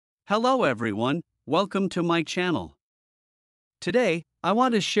Hello everyone, welcome to my channel. Today, I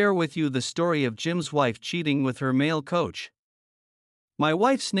want to share with you the story of Jim's wife cheating with her male coach. My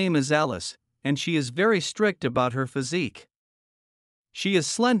wife's name is Alice, and she is very strict about her physique. She is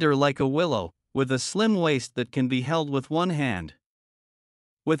slender like a willow, with a slim waist that can be held with one hand.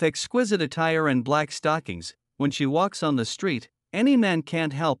 With exquisite attire and black stockings, when she walks on the street, any man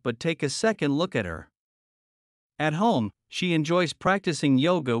can't help but take a second look at her. At home, she enjoys practicing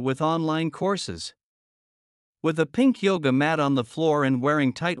yoga with online courses. With a pink yoga mat on the floor and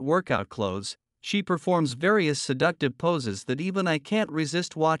wearing tight workout clothes, she performs various seductive poses that even I can't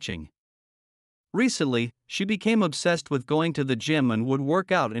resist watching. Recently, she became obsessed with going to the gym and would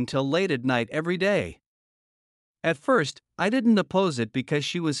work out until late at night every day. At first, I didn't oppose it because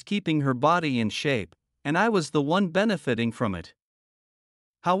she was keeping her body in shape, and I was the one benefiting from it.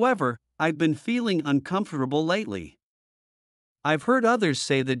 However, I've been feeling uncomfortable lately. I've heard others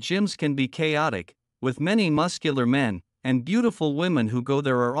say that gyms can be chaotic, with many muscular men, and beautiful women who go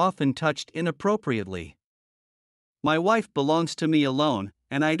there are often touched inappropriately. My wife belongs to me alone,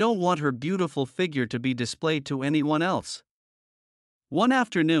 and I don't want her beautiful figure to be displayed to anyone else. One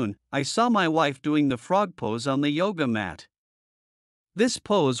afternoon, I saw my wife doing the frog pose on the yoga mat. This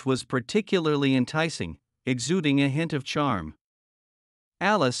pose was particularly enticing, exuding a hint of charm.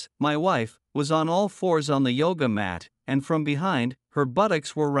 Alice, my wife, was on all fours on the yoga mat, and from behind, her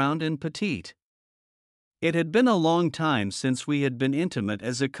buttocks were round and petite. It had been a long time since we had been intimate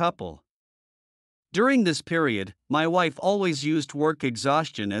as a couple. During this period, my wife always used work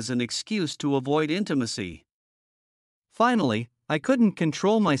exhaustion as an excuse to avoid intimacy. Finally, I couldn't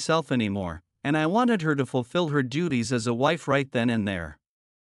control myself anymore, and I wanted her to fulfill her duties as a wife right then and there.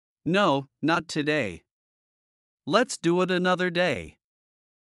 No, not today. Let's do it another day.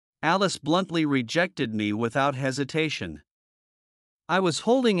 Alice bluntly rejected me without hesitation. I was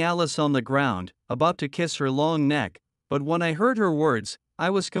holding Alice on the ground, about to kiss her long neck, but when I heard her words,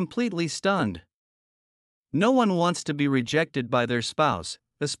 I was completely stunned. No one wants to be rejected by their spouse,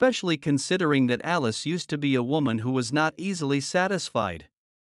 especially considering that Alice used to be a woman who was not easily satisfied.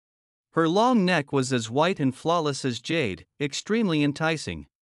 Her long neck was as white and flawless as jade, extremely enticing.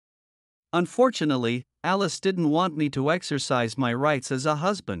 Unfortunately, Alice didn't want me to exercise my rights as a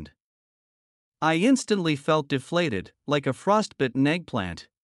husband. I instantly felt deflated, like a frostbitten eggplant.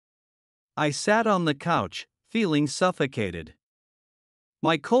 I sat on the couch, feeling suffocated.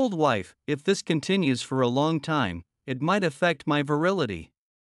 My cold wife, if this continues for a long time, it might affect my virility.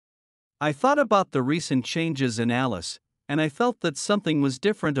 I thought about the recent changes in Alice, and I felt that something was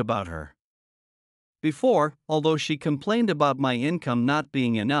different about her. Before, although she complained about my income not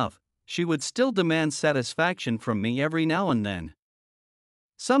being enough, she would still demand satisfaction from me every now and then.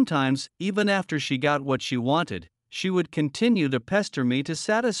 Sometimes, even after she got what she wanted, she would continue to pester me to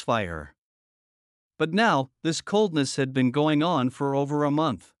satisfy her. But now, this coldness had been going on for over a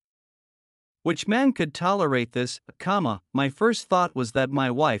month. Which man could tolerate this, my first thought was that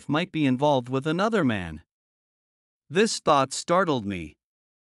my wife might be involved with another man. This thought startled me.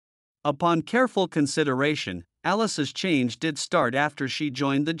 Upon careful consideration, Alice's change did start after she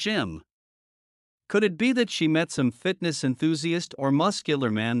joined the gym. Could it be that she met some fitness enthusiast or muscular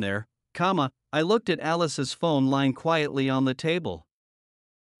man there? I looked at Alice's phone lying quietly on the table.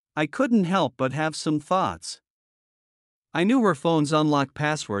 I couldn't help but have some thoughts. I knew her phone's unlock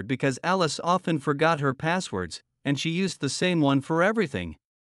password because Alice often forgot her passwords, and she used the same one for everything.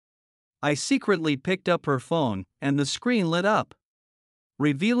 I secretly picked up her phone, and the screen lit up,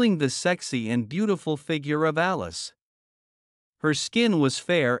 revealing the sexy and beautiful figure of Alice. Her skin was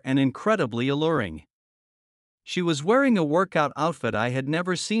fair and incredibly alluring. She was wearing a workout outfit I had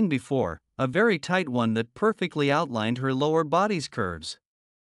never seen before, a very tight one that perfectly outlined her lower body's curves.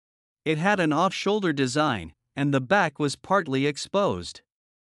 It had an off-shoulder design, and the back was partly exposed.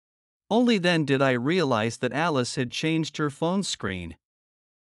 Only then did I realize that Alice had changed her phone screen.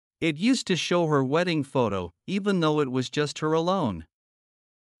 It used to show her wedding photo, even though it was just her alone.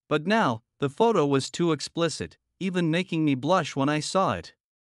 But now, the photo was too explicit, even making me blush when I saw it.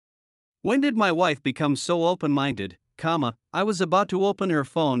 When did my wife become so open-minded, I was about to open her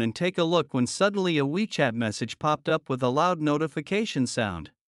phone and take a look when suddenly a WeChat message popped up with a loud notification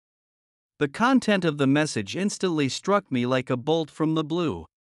sound. The content of the message instantly struck me like a bolt from the blue.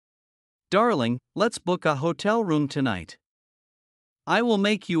 Darling, let's book a hotel room tonight. I will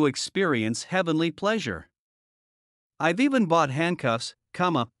make you experience heavenly pleasure. I've even bought handcuffs,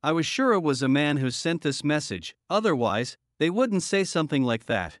 I was sure it was a man who sent this message, otherwise, they wouldn't say something like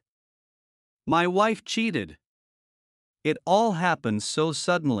that. My wife cheated. It all happened so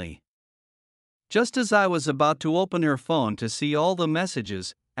suddenly. Just as I was about to open her phone to see all the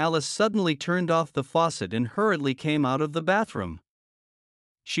messages, Alice suddenly turned off the faucet and hurriedly came out of the bathroom.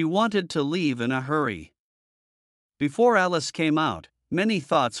 She wanted to leave in a hurry. Before Alice came out, many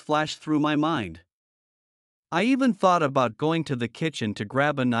thoughts flashed through my mind. I even thought about going to the kitchen to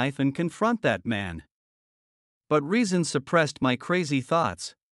grab a knife and confront that man. But reason suppressed my crazy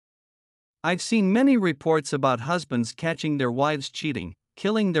thoughts. I've seen many reports about husbands catching their wives cheating,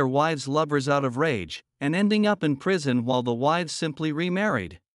 killing their wives' lovers out of rage, and ending up in prison while the wives simply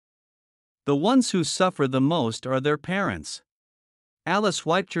remarried. The ones who suffer the most are their parents. Alice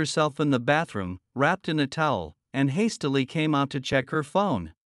wiped herself in the bathroom, wrapped in a towel, and hastily came out to check her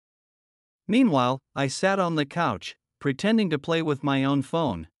phone. Meanwhile, I sat on the couch, pretending to play with my own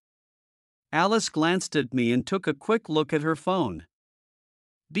phone. Alice glanced at me and took a quick look at her phone.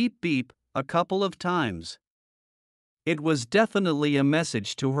 Beep beep, a couple of times. It was definitely a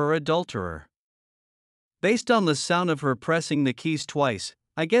message to her adulterer. Based on the sound of her pressing the keys twice,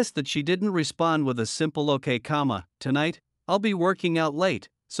 I guessed that she didn't respond with a simple okay, tonight, I'll be working out late,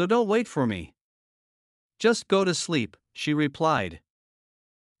 so don't wait for me. Just go to sleep, she replied.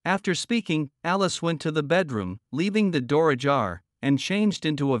 After speaking, Alice went to the bedroom, leaving the door ajar, and changed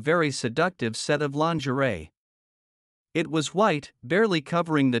into a very seductive set of lingerie. It was white, barely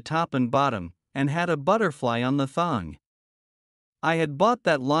covering the top and bottom, and had a butterfly on the thong. I had bought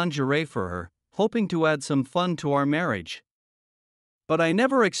that lingerie for her, hoping to add some fun to our marriage. But I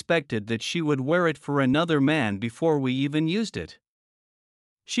never expected that she would wear it for another man before we even used it.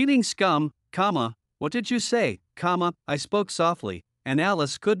 Cheating scum, what did you say, I spoke softly, and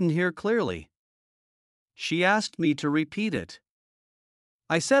Alice couldn't hear clearly. She asked me to repeat it.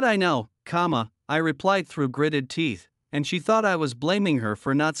 I said I know, I replied through gritted teeth, and she thought I was blaming her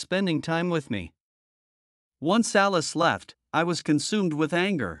for not spending time with me. Once Alice left, I was consumed with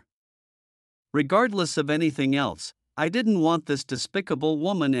anger. Regardless of anything else, I didn't want this despicable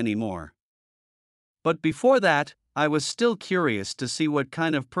woman anymore. But before that, I was still curious to see what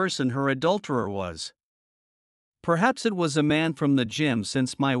kind of person her adulterer was. Perhaps it was a man from the gym,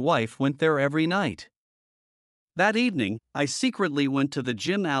 since my wife went there every night. That evening, I secretly went to the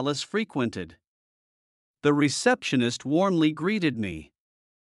gym Alice frequented. The receptionist warmly greeted me.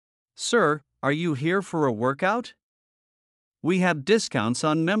 "Sir, are you here for a workout? We have discounts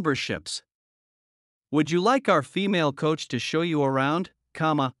on memberships. Would you like our female coach to show you around?"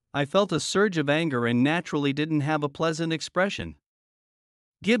 I felt a surge of anger and naturally didn't have a pleasant expression.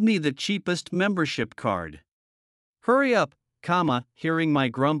 "Give me the cheapest membership card." "Hurry up, hearing my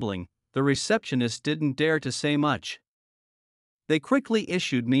grumbling, the receptionist didn't dare to say much. They quickly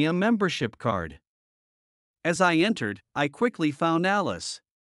issued me a membership card. As I entered, I quickly found Alice.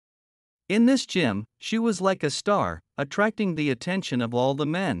 In this gym, she was like a star, attracting the attention of all the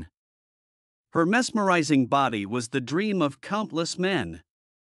men. Her mesmerizing body was the dream of countless men.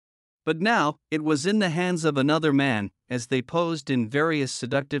 But now, it was in the hands of another man, as they posed in various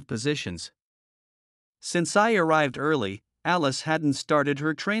seductive positions. Since I arrived early, Alice hadn't started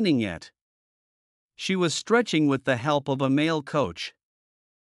her training yet. She was stretching with the help of a male coach.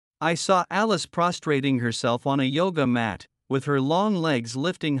 I saw Alice prostrating herself on a yoga mat, with her long legs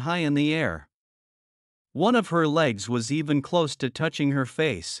lifting high in the air. One of her legs was even close to touching her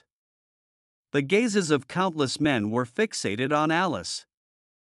face. The gazes of countless men were fixated on Alice.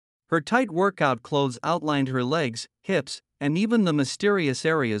 Her tight workout clothes outlined her legs, hips, and even the mysterious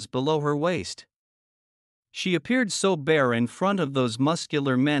areas below her waist. She appeared so bare in front of those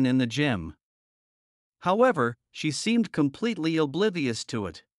muscular men in the gym. However, she seemed completely oblivious to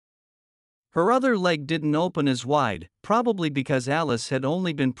it. Her other leg didn't open as wide, probably because Alice had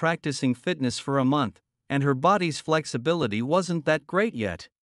only been practicing fitness for a month, and her body's flexibility wasn't that great yet.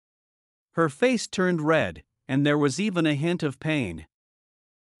 Her face turned red, and there was even a hint of pain.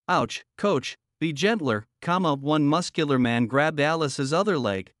 "Ouch, coach, be gentler, one muscular man grabbed Alice's other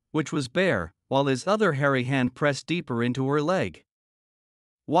leg, which was bare, while his other hairy hand pressed deeper into her leg.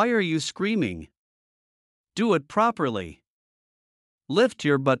 "Why are you screaming? Do it properly. Lift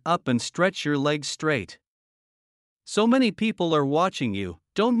your butt up and stretch your legs straight. So many people are watching you,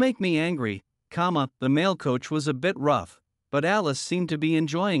 don't make me angry, the male coach was a bit rough, but Alice seemed to be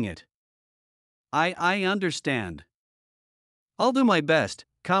enjoying it. I understand. I'll do my best,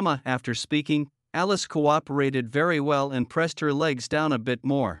 after speaking, Alice cooperated very well and pressed her legs down a bit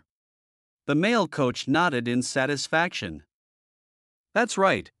more. The male coach nodded in satisfaction. "That's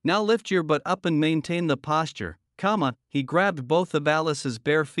right, now lift your butt up and maintain the posture, he grabbed both of Alice's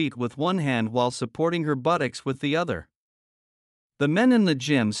bare feet with one hand while supporting her buttocks with the other. The men in the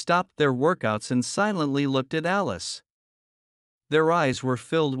gym stopped their workouts and silently looked at Alice. Their eyes were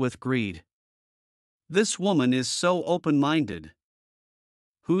filled with greed. This woman is so open-minded.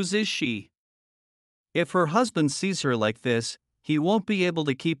 Whose is she? If her husband sees her like this, he won't be able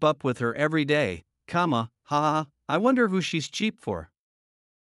to keep up with her every day, ha, I wonder who she's cheap for.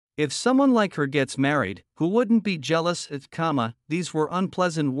 If someone like her gets married, who wouldn't be jealous, these were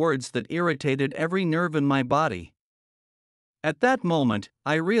unpleasant words that irritated every nerve in my body. At that moment,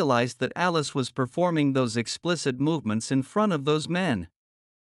 I realized that Alice was performing those explicit movements in front of those men.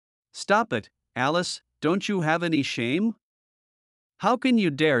 Stop it, Alice, don't you have any shame? How can you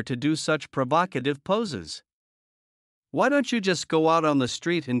dare to do such provocative poses? Why don't you just go out on the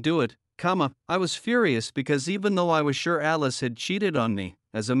street and do it, I was furious because even though I was sure Alice had cheated on me,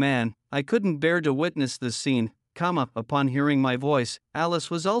 as a man, I couldn't bear to witness this scene, upon hearing my voice,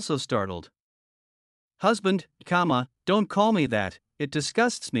 Alice was also startled. Husband, don't call me that, it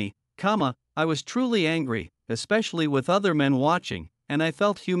disgusts me, I was truly angry, especially with other men watching, and I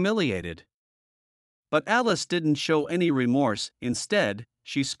felt humiliated. But Alice didn't show any remorse, instead,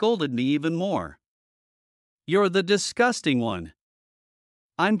 she scolded me even more. You're the disgusting one.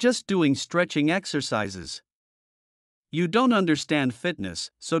 I'm just doing stretching exercises. You don't understand fitness,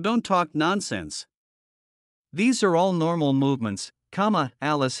 so don't talk nonsense. These are all normal movements,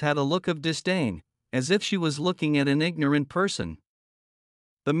 Alice had a look of disdain, as if she was looking at an ignorant person.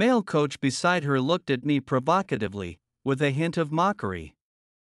 The male coach beside her looked at me provocatively, with a hint of mockery.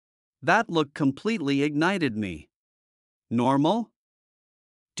 That look completely ignited me. Normal?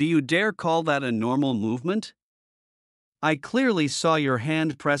 Do you dare call that a normal movement? I clearly saw your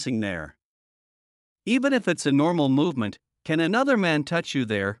hand pressing there. Even if it's a normal movement, can another man touch you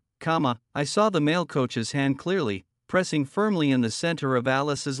there, I saw the male coach's hand clearly, pressing firmly in the center of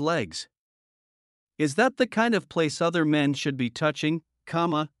Alice's legs. Is that the kind of place other men should be touching,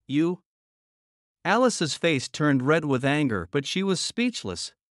 you? Alice's face turned red with anger, but she was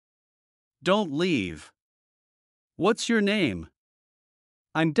speechless. Don't leave. What's your name?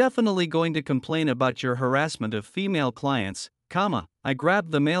 I'm definitely going to complain about your harassment of female clients, I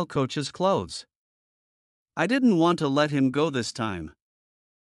grabbed the male coach's clothes. I didn't want to let him go this time.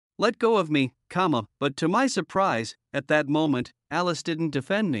 Let go of me, but to my surprise, at that moment, Alice didn't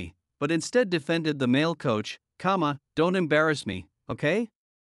defend me, but instead defended the male coach, don't embarrass me, okay?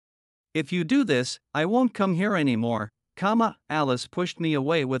 If you do this, I won't come here anymore, Alice pushed me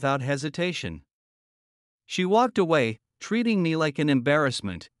away without hesitation. She walked away, treating me like an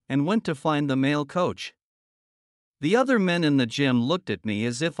embarrassment, and went to find the male coach. The other men in the gym looked at me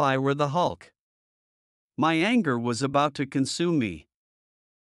as if I were the Hulk. My anger was about to consume me.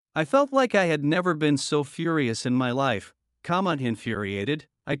 I felt like I had never been so furious in my life, infuriated,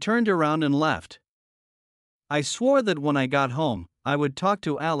 I turned around and left. I swore that when I got home, I would talk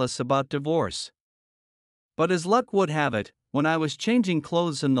to Alice about divorce. But as luck would have it, when I was changing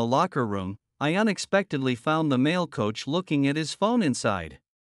clothes in the locker room, I unexpectedly found the male coach looking at his phone inside.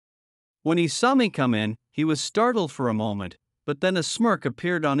 When he saw me come in, he was startled for a moment, but then a smirk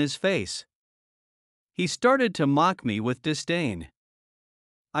appeared on his face. He started to mock me with disdain.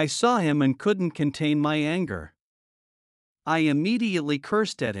 I saw him and couldn't contain my anger. I immediately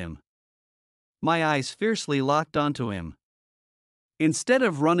cursed at him. My eyes fiercely locked onto him. Instead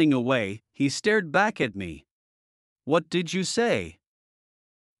of running away, he stared back at me. What did you say?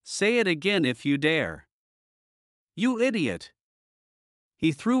 Say it again if you dare. You idiot!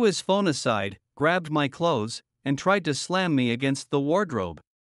 He threw his phone aside, grabbed my clothes, and tried to slam me against the wardrobe.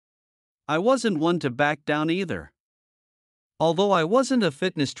 I wasn't one to back down either. Although I wasn't a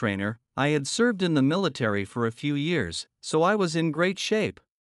fitness trainer, I had served in the military for a few years, so I was in great shape.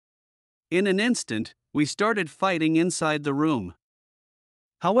 In an instant, we started fighting inside the room.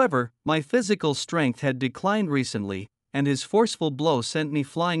 However, my physical strength had declined recently, and his forceful blow sent me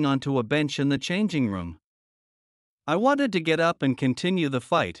flying onto a bench in the changing room. I wanted to get up and continue the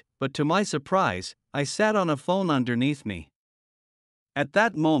fight, but to my surprise, I sat on a phone underneath me. At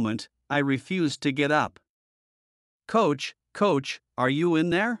that moment, I refused to get up. Coach, are you in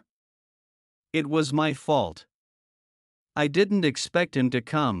there? It was my fault. I didn't expect him to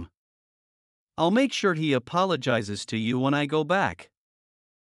come. I'll make sure he apologizes to you when I go back.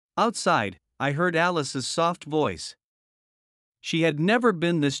 Outside, I heard Alice's soft voice. She had never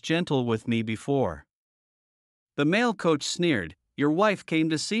been this gentle with me before. The male coach sneered, "Your wife came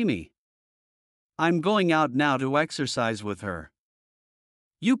to see me. I'm going out now to exercise with her.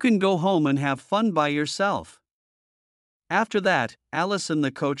 You can go home and have fun by yourself." After that, Alice and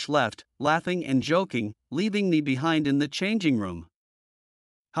the coach left, laughing and joking, leaving me behind in the changing room.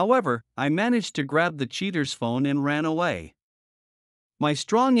 However, I managed to grab the cheater's phone and ran away. My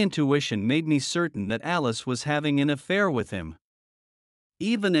strong intuition made me certain that Alice was having an affair with him.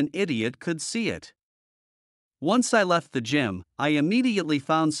 Even an idiot could see it. Once I left the gym, I immediately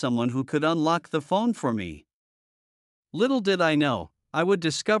found someone who could unlock the phone for me. Little did I know, I would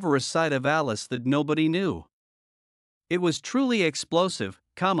discover a side of Alice that nobody knew. It was truly explosive,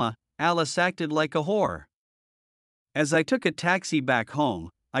 Alice acted like a whore. As I took a taxi back home,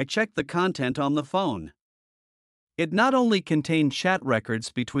 I checked the content on the phone. It not only contained chat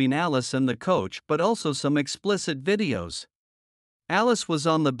records between Alice and the coach but also some explicit videos. Alice was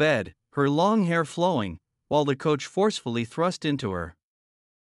on the bed, her long hair flowing, while the coach forcefully thrust into her.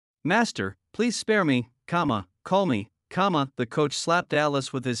 "Master, please spare me, call me, the coach slapped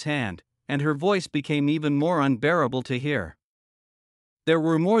Alice with his hand, and her voice became even more unbearable to hear. There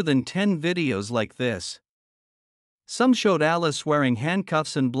were more than 10 videos like this. Some showed Alice wearing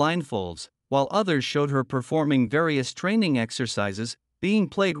handcuffs and blindfolds, while others showed her performing various training exercises, being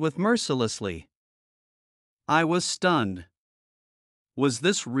played with mercilessly. I was stunned. Was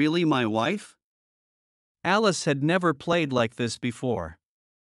this really my wife? Alice had never played like this before.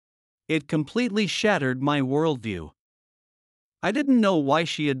 It completely shattered my worldview. I didn't know why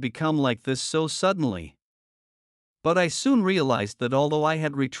she had become like this so suddenly. But I soon realized that although I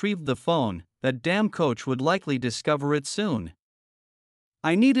had retrieved the phone, that damn coach would likely discover it soon.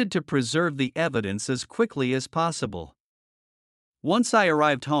 I needed to preserve the evidence as quickly as possible. Once I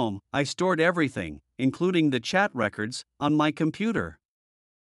arrived home, I stored everything, including the chat records, on my computer.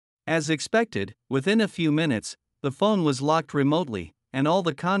 As expected, within a few minutes, the phone was locked remotely, and all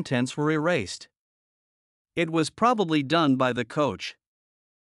the contents were erased. It was probably done by the coach.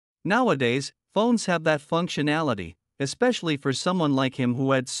 Nowadays, phones have that functionality, especially for someone like him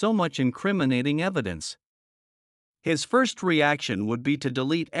who had so much incriminating evidence. His first reaction would be to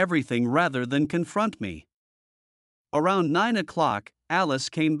delete everything rather than confront me. Around 9 o'clock, Alice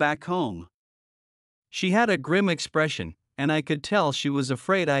came back home. She had a grim expression, and I could tell she was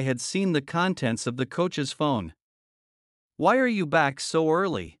afraid I had seen the contents of the coach's phone. "Why are you back so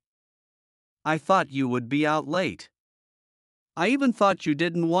early? I thought you would be out late. I even thought you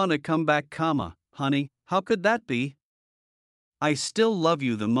didn't want to come back, honey, how could that be? I still love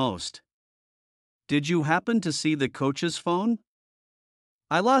you the most. Did you happen to see the coach's phone?"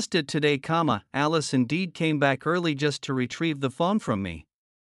 "I lost it today, Alice indeed came back early just to retrieve the phone from me.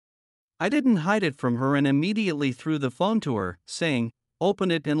 I didn't hide it from her and immediately threw the phone to her, saying, 'Open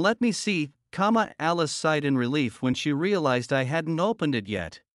it and let me see,' Alice sighed in relief when she realized I hadn't opened it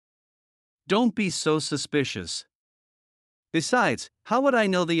yet. Don't be so suspicious. Besides, how would I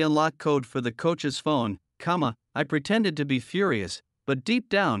know the unlock code for the coach's phone, I pretended to be furious, but deep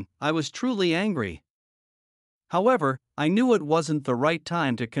down, I was truly angry. However, I knew it wasn't the right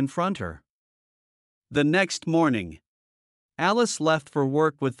time to confront her. The next morning, Alice left for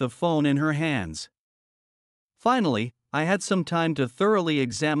work with the phone in her hands. Finally, I had some time to thoroughly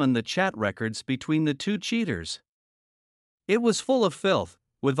examine the chat records between the two cheaters. It was full of filth,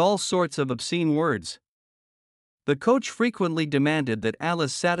 with all sorts of obscene words. The coach frequently demanded that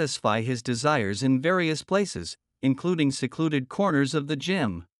Alice satisfy his desires in various places, including secluded corners of the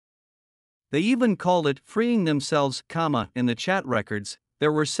gym. They even called it freeing themselves, in the chat records.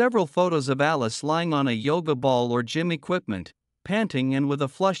 There were several photos of Alice lying on a yoga ball or gym equipment, panting and with a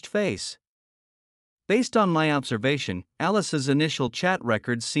flushed face. Based on my observation, Alice's initial chat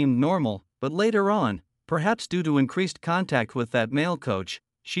records seemed normal, but later on, perhaps due to increased contact with that male coach,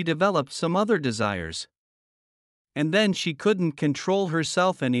 she developed some other desires. And then she couldn't control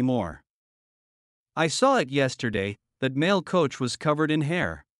herself anymore. I saw it yesterday, that male coach was covered in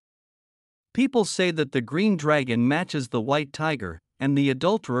hair. People say that the green dragon matches the white tiger, and the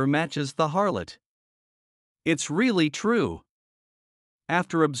adulterer matches the harlot. It's really true.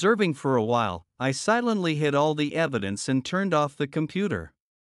 After observing for a while, I silently hid all the evidence and turned off the computer.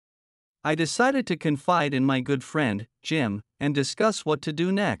 I decided to confide in my good friend, Jim, and discuss what to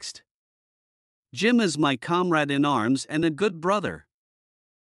do next. Jim is my comrade in arms and a good brother.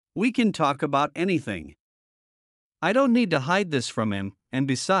 We can talk about anything. I don't need to hide this from him, and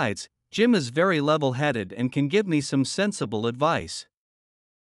besides, Jim is very level-headed and can give me some sensible advice.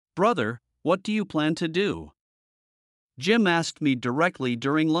 "Brother, what do you plan to do?" Jim asked me directly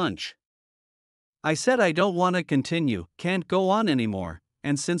during lunch. I said I don't want to continue, can't go on anymore,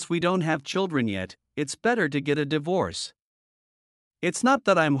 and since we don't have children yet, it's better to get a divorce. It's not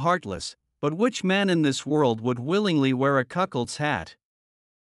that I'm heartless, but which man in this world would willingly wear a cuckold's hat?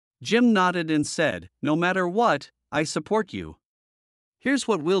 Jim nodded and said, "No matter what, I support you. Here's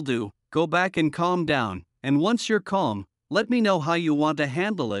what we'll do, go back and calm down, and once you're calm, let me know how you want to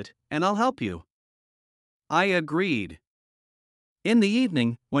handle it, and I'll help you." I agreed. In the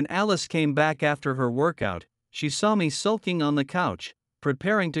evening, when Alice came back after her workout, she saw me sulking on the couch,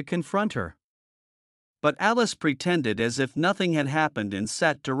 preparing to confront her. But Alice pretended as if nothing had happened and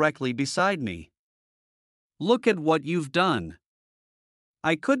sat directly beside me. Look at what you've done.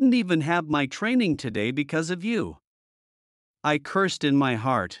 I couldn't even have my training today because of you. I cursed in my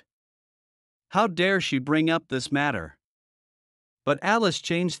heart. How dare she bring up this matter? But Alice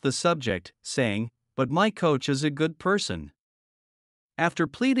changed the subject, saying, "But my coach is a good person." After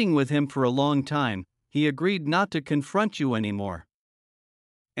pleading with him for a long time, he agreed not to confront you anymore.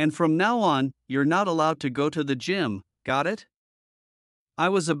 And from now on, you're not allowed to go to the gym, got it? I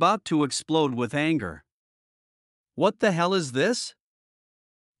was about to explode with anger. What the hell is this?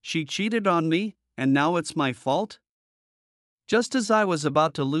 She cheated on me, and now it's my fault? Just as I was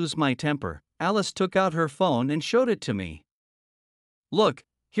about to lose my temper, Alice took out her phone and showed it to me. Look,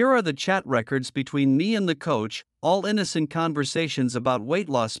 here are the chat records between me and the coach, all innocent conversations about weight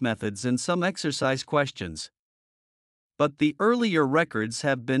loss methods and some exercise questions. But the earlier records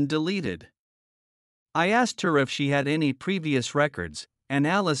have been deleted. I asked her if she had any previous records, and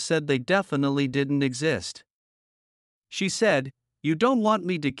Alice said they definitely didn't exist. She said, "You don't want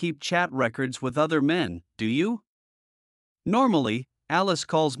me to keep chat records with other men, do you?" Normally, Alice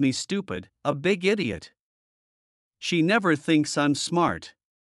calls me stupid, a big idiot. She never thinks I'm smart.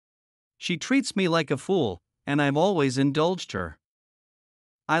 She treats me like a fool, and I've always indulged her.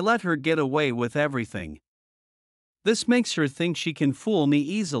 I let her get away with everything. This makes her think she can fool me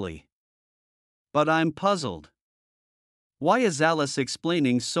easily. But I'm puzzled. Why is Alice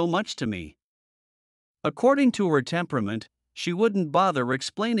explaining so much to me? According to her temperament, she wouldn't bother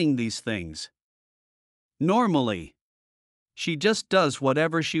explaining these things. Normally, she just does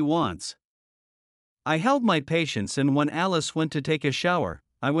whatever she wants. I held my patience, and when Alice went to take a shower,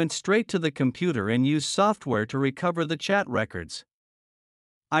 I went straight to the computer and used software to recover the chat records.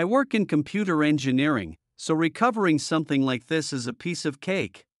 I work in computer engineering, so recovering something like this is a piece of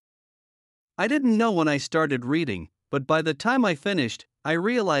cake. I didn't know when I started reading, but by the time I finished, I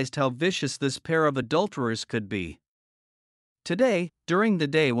realized how vicious this pair of adulterers could be. Today, during the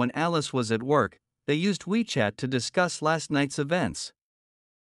day when Alice was at work, they used WeChat to discuss last night's events.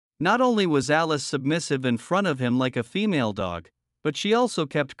 Not only was Alice submissive in front of him like a female dog, but she also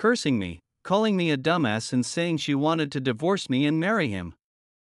kept cursing me, calling me a dumbass and saying she wanted to divorce me and marry him.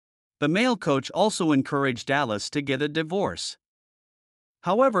 The male coach also encouraged Alice to get a divorce.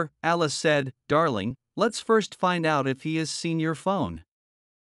 However, Alice said, "Darling, let's first find out if he has seen your phone.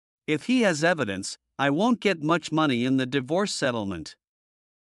 If he has evidence, I won't get much money in the divorce settlement.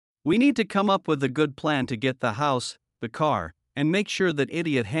 We need to come up with a good plan to get the house, the car, and make sure that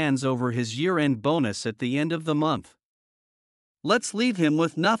idiot hands over his year-end bonus at the end of the month. Let's leave him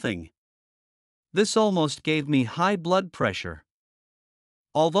with nothing." This almost gave me high blood pressure.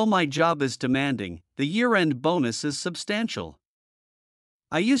 Although my job is demanding, the year-end bonus is substantial.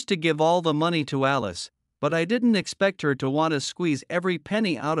 I used to give all the money to Alice, but I didn't expect her to want to squeeze every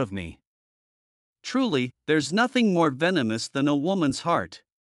penny out of me. Truly, there's nothing more venomous than a woman's heart.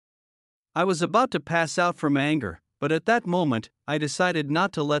 I was about to pass out from anger, but at that moment, I decided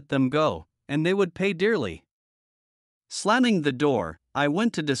not to let them go, and they would pay dearly. Slamming the door, I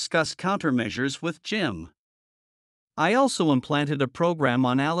went to discuss countermeasures with Jim. I also implanted a program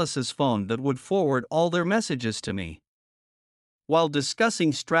on Alice's phone that would forward all their messages to me. While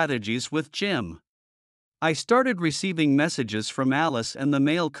discussing strategies with Jim, I started receiving messages from Alice and the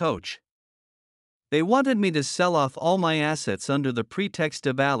male coach. They wanted me to sell off all my assets under the pretext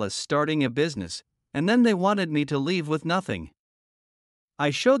of Alice starting a business, and then they wanted me to leave with nothing. I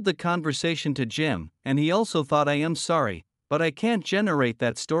showed the conversation to Jim, and he also thought, "I am sorry, but I can't generate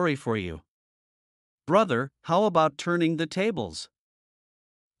that story for you. Brother, how about turning the tables?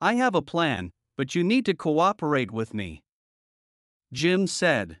 I have a plan, but you need to cooperate with me," Jim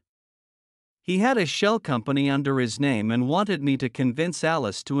said. He had a shell company under his name and wanted me to convince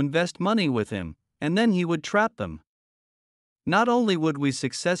Alice to invest money with him, and then he would trap them. Not only would we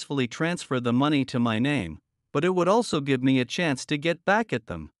successfully transfer the money to my name, but it would also give me a chance to get back at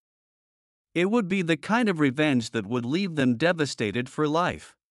them. It would be the kind of revenge that would leave them devastated for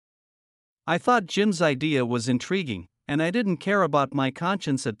life. I thought Jim's idea was intriguing, and I didn't care about my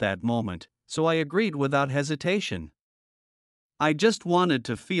conscience at that moment, so I agreed without hesitation. I just wanted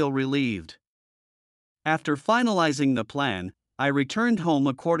to feel relieved. After finalizing the plan, I returned home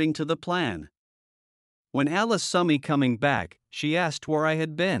according to the plan. When Alice saw me coming back, she asked where I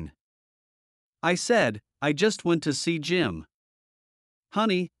had been. I said, "I just went to see Jim."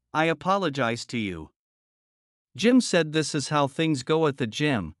 "Honey, I apologize to you." Jim said this is how things go at the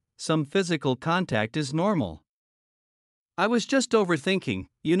gym, some physical contact is normal. I was just overthinking,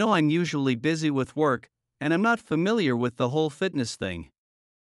 I'm usually busy with work, and I'm not familiar with the whole fitness thing.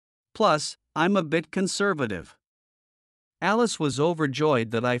 Plus, I'm a bit conservative. Alice was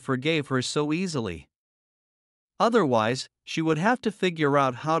overjoyed that I forgave her so easily. Otherwise, she would have to figure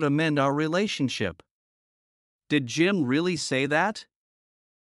out how to mend our relationship. Did Jim really say that?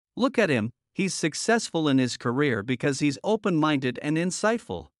 Look at him, he's successful in his career because he's open-minded and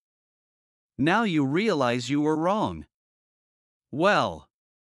insightful. Now you realize you were wrong. Well,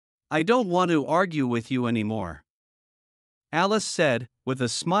 I don't want to argue with you anymore, Alice said, with a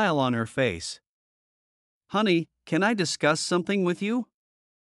smile on her face. Honey, can I discuss something with you?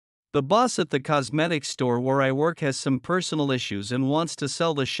 The boss at the cosmetics store where I work has some personal issues and wants to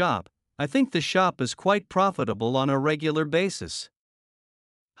sell the shop. I think the shop is quite profitable on a regular basis.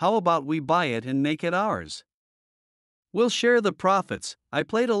 How about we buy it and make it ours? We'll share the profits. I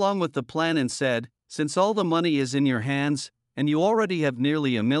played along with the plan and said, since all the money is in your hands, and you already have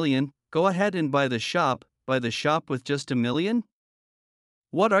nearly $1 million, go ahead and buy the shop with just $1 million?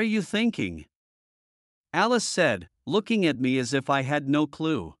 What are you thinking? Alice said, looking at me as if I had no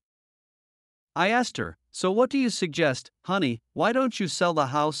clue. I asked her, so what do you suggest, honey, why don't you sell the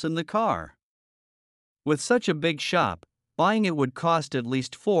house and the car? With such a big shop, buying it would cost at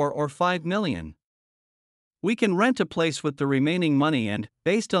least $4 or $5 million. We can rent a place with the remaining money and,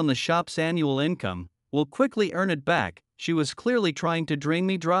 based on the shop's annual income, we'll quickly earn it back. She was clearly trying to drain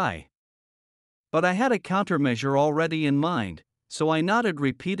me dry. But I had a countermeasure already in mind, so I nodded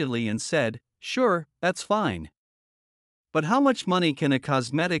repeatedly and said, sure, that's fine. But how much money can a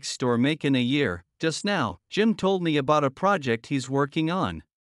cosmetics store make in a year? Just now, Jim told me about a project he's working on.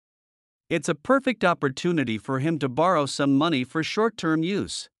 It's a perfect opportunity for him to borrow some money for short-term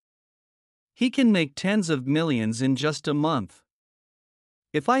use. He can make tens of millions in just a month.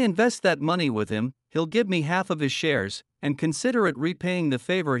 If I invest that money with him, he'll give me half of his shares and consider it repaying the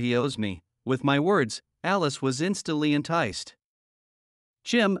favor he owes me. With my words, Alice was instantly enticed.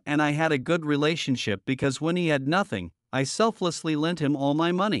 Jim and I had a good relationship because when he had nothing, I selflessly lent him all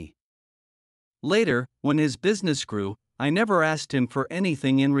my money. Later, when his business grew, I never asked him for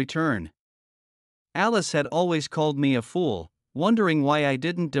anything in return. Alice had always called me a fool, wondering why I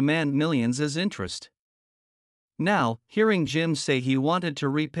didn't demand millions as interest. Now, hearing Jim say he wanted to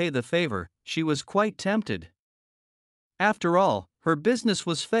repay the favor, she was quite tempted. After all, her business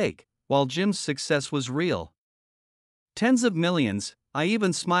was fake, while Jim's success was real. Tens of millions. I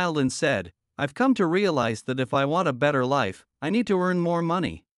even smiled and said, I've come to realize that if I want a better life, I need to earn more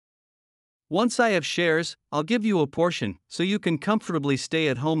money. Once I have shares, I'll give you a portion, so you can comfortably stay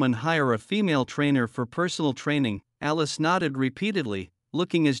at home and hire a female trainer for personal training. Alice nodded repeatedly,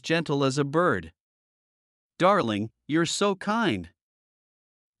 looking as gentle as a bird. Darling, you're so kind.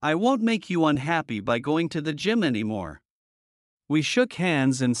 I won't make you unhappy by going to the gym anymore. We shook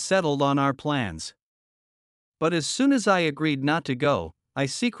hands and settled on our plans. But as soon as I agreed not to go, I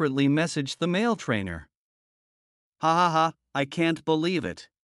secretly messaged the male trainer. Ha ha ha, I can't believe it.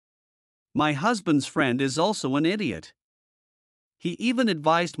 My husband's friend is also an idiot. He even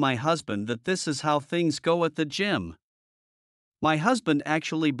advised my husband that this is how things go at the gym. My husband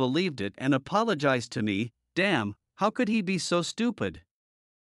actually believed it and apologized to me. Damn, how could he be so stupid?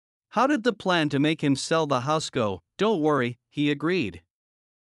 How did the plan to make him sell the house go? Don't worry, he agreed.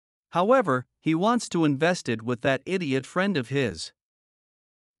 However, he wants to invest it with that idiot friend of his.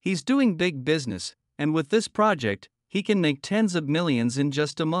 He's doing big business, and with this project, he can make tens of millions in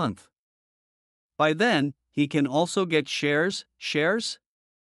just a month. By then, he can also get shares?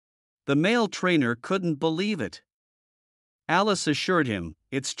 The male trainer couldn't believe it. Alice assured him,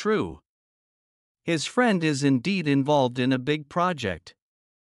 it's true. His friend is indeed involved in a big project.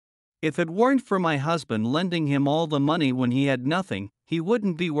 If it weren't for my husband lending him all the money when he had nothing, he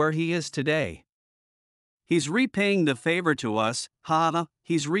wouldn't be where he is today. He's repaying the favor to us,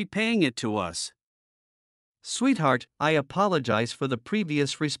 he's repaying it to us. Sweetheart, I apologize for the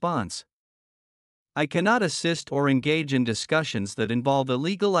previous response. I cannot assist or engage in discussions that involve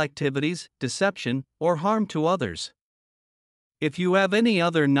illegal activities, deception, or harm to others. If you have any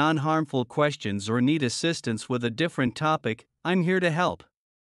other non-harmful questions or need assistance with a different topic, I'm here to help.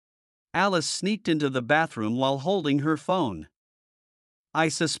 Alice sneaked into the bathroom while holding her phone. I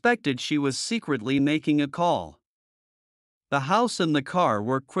suspected she was secretly making a call. The house and the car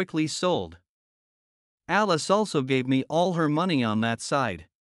were quickly sold. Alice also gave me all her money on that side.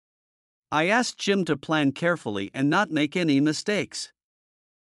 I asked Jim to plan carefully and not make any mistakes.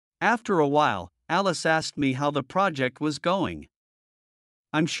 After a while, Alice asked me how the project was going.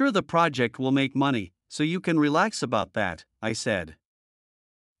 I'm sure the project will make money, so you can relax about that, I said.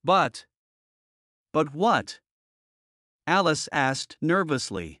 But what? Alice asked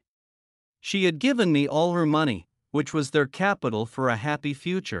nervously. She had given me all her money, which was their capital for a happy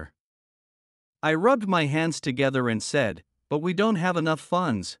future. I rubbed my hands together and said, "But we don't have enough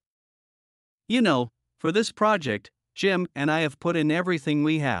funds. You know, for this project, Jim and I have put in everything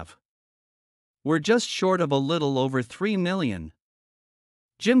we have. We're just short of a little over 3 million.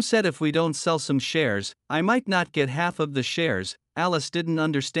 Jim said if we don't sell some shares, I might not get half of the shares." Alice didn't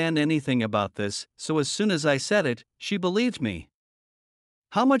understand anything about this, so as soon as I said it, she believed me.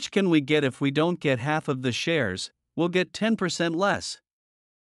 "How much can we get if we don't get half of the shares?" "We'll get 10% less.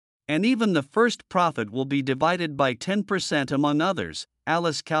 And even the first profit will be divided by 10% among others,"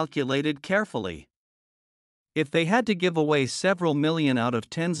 Alice calculated carefully. If they had to give away several million out of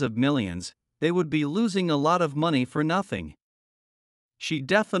tens of millions, they would be losing a lot of money for nothing. She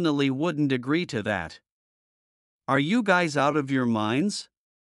definitely wouldn't agree to that. "Are you guys out of your minds?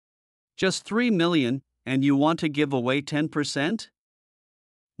 Just 3 million, and you want to give away 10%?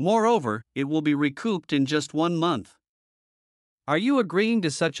 Moreover, it will be recouped in just 1 month. Are you agreeing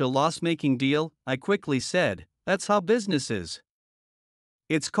to such a loss-making deal?" I quickly said. "That's how business is.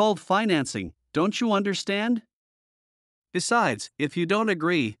 It's called financing, don't you understand? Besides, if you don't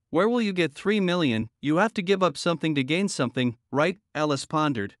agree, where will you get 3 million? You have to give up something to gain something, right?" Alice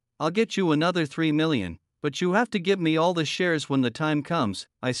pondered. "I'll get you another 3 million, but you have to give me all the shares when the time comes."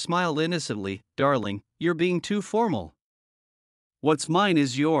 I smiled innocently. "Darling, you're being too formal. What's mine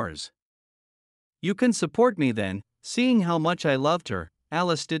is yours. You can support me then." Seeing how much I loved her,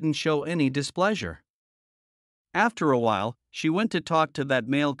 Alice didn't show any displeasure. After a while, she went to talk to that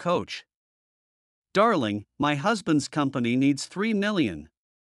male coach. "Darling, my husband's company needs 3 million.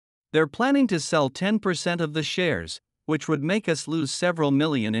 They're planning to sell 10% of the shares, which would make us lose several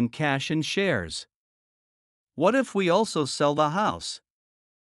million in cash and shares. What if we also sell the house?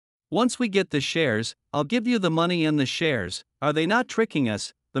 Once we get the shares, I'll give you the money and the shares. Are they not tricking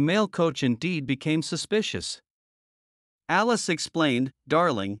us?" The male coach indeed became suspicious. Alice explained,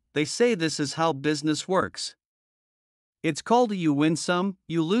 "Darling, they say this is how business works. It's called you win some,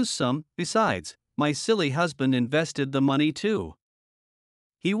 you lose some. Besides, my silly husband invested the money too.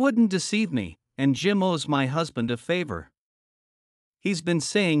 He wouldn't deceive me, and Jim owes my husband a favor. He's been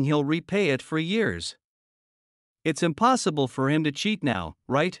saying he'll repay it for years. It's impossible for him to cheat now,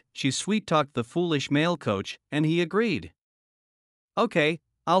 right?" She sweet-talked the foolish male coach, and he agreed. "Okay,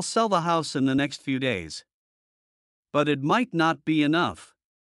 I'll sell the house in the next few days. But it might not be enough.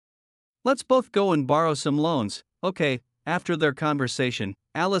 Let's both go and borrow some loans." "Okay." After their conversation,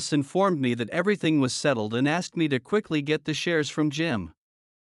 Alice informed me that everything was settled and asked me to quickly get the shares from Jim.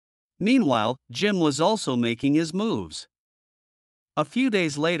 Meanwhile, Jim was also making his moves. A few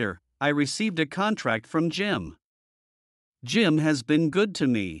days later, I received a contract from Jim. Jim has been good to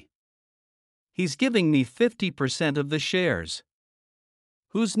me. He's giving me 50% of the shares.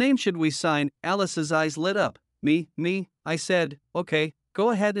 "Whose name should we sign?" Alice's eyes lit up. Me, I said. "Okay,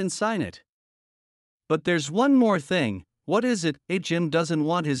 go ahead and sign it. But there's one more thing." "What is it?" "Jim doesn't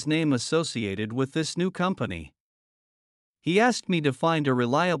want his name associated with this new company. He asked me to find a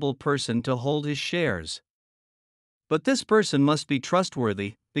reliable person to hold his shares. But this person must be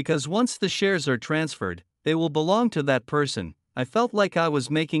trustworthy, because once the shares are transferred, they will belong to that person." I felt like I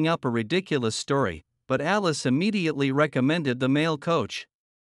was making up a ridiculous story, but Alice immediately recommended the male coach.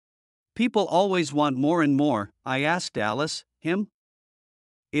 "People always want more and more," I asked Alice. "Him?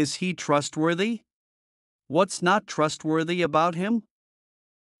 Is he trustworthy? What's not trustworthy about him?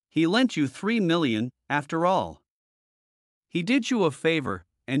 He lent you 3 million, after all. He did you a favor,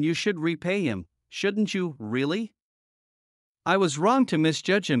 and you should repay him, shouldn't you, really?" I was wrong to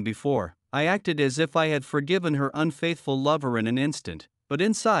misjudge him before. I acted as if I had forgiven her unfaithful lover in an instant, but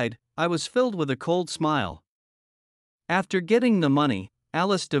inside, I was filled with a cold smile. After getting the money,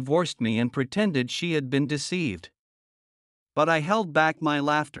 Alice divorced me and pretended she had been deceived. But I held back my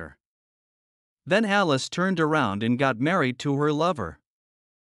laughter. Then Alice turned around and got married to her lover.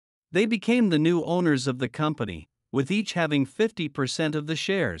 They became the new owners of the company, with each having 50% of the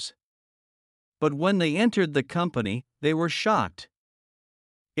shares. But when they entered the company, they were shocked.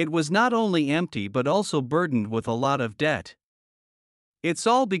 It was not only empty but also burdened with a lot of debt. "It's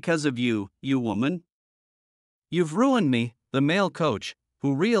all because of you, you woman. You've ruined me." The male coach,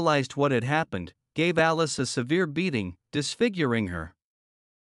 who realized what had happened, gave Alice a severe beating, disfiguring her.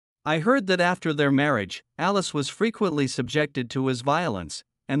 I heard that after their marriage, Alice was frequently subjected to his violence,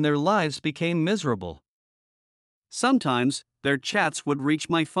 and their lives became miserable. Sometimes, their chats would reach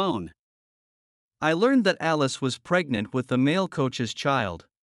my phone. I learned that Alice was pregnant with the male coach's child.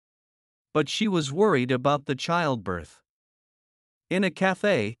 But she was worried about the childbirth. In a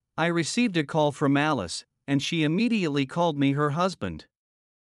cafe, I received a call from Alice, and she immediately called me her husband.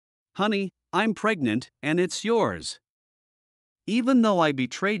 "Honey, I'm pregnant, and it's yours. Even though I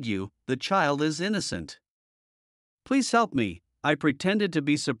betrayed you, the child is innocent. Please help me. I pretended to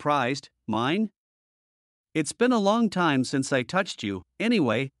be surprised. Mine? It's been a long time since I touched you.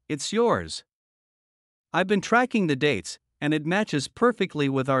 Anyway, it's yours. I've been tracking the dates, and it matches perfectly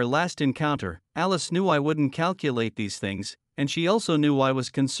with our last encounter. Alice knew I wouldn't calculate these things, and she also knew I was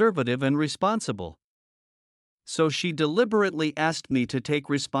conservative and responsible. So she deliberately asked me to take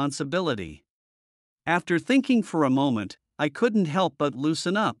responsibility. After thinking for a moment, I couldn't help but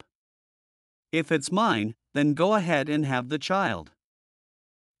loosen up. If it's mine, then go ahead and have the child.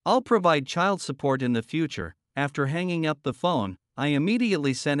 I'll provide child support in the future. After hanging up the phone, I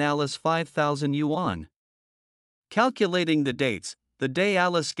immediately sent Alice 5,000 yuan. Calculating the dates, the day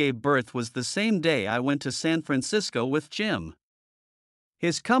Alice gave birth was the same day I went to San Francisco with Jim.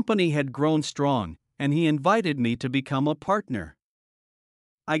 His company had grown strong, and he invited me to become a partner.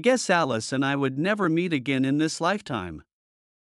 I guess Alice and I would never meet again in this lifetime.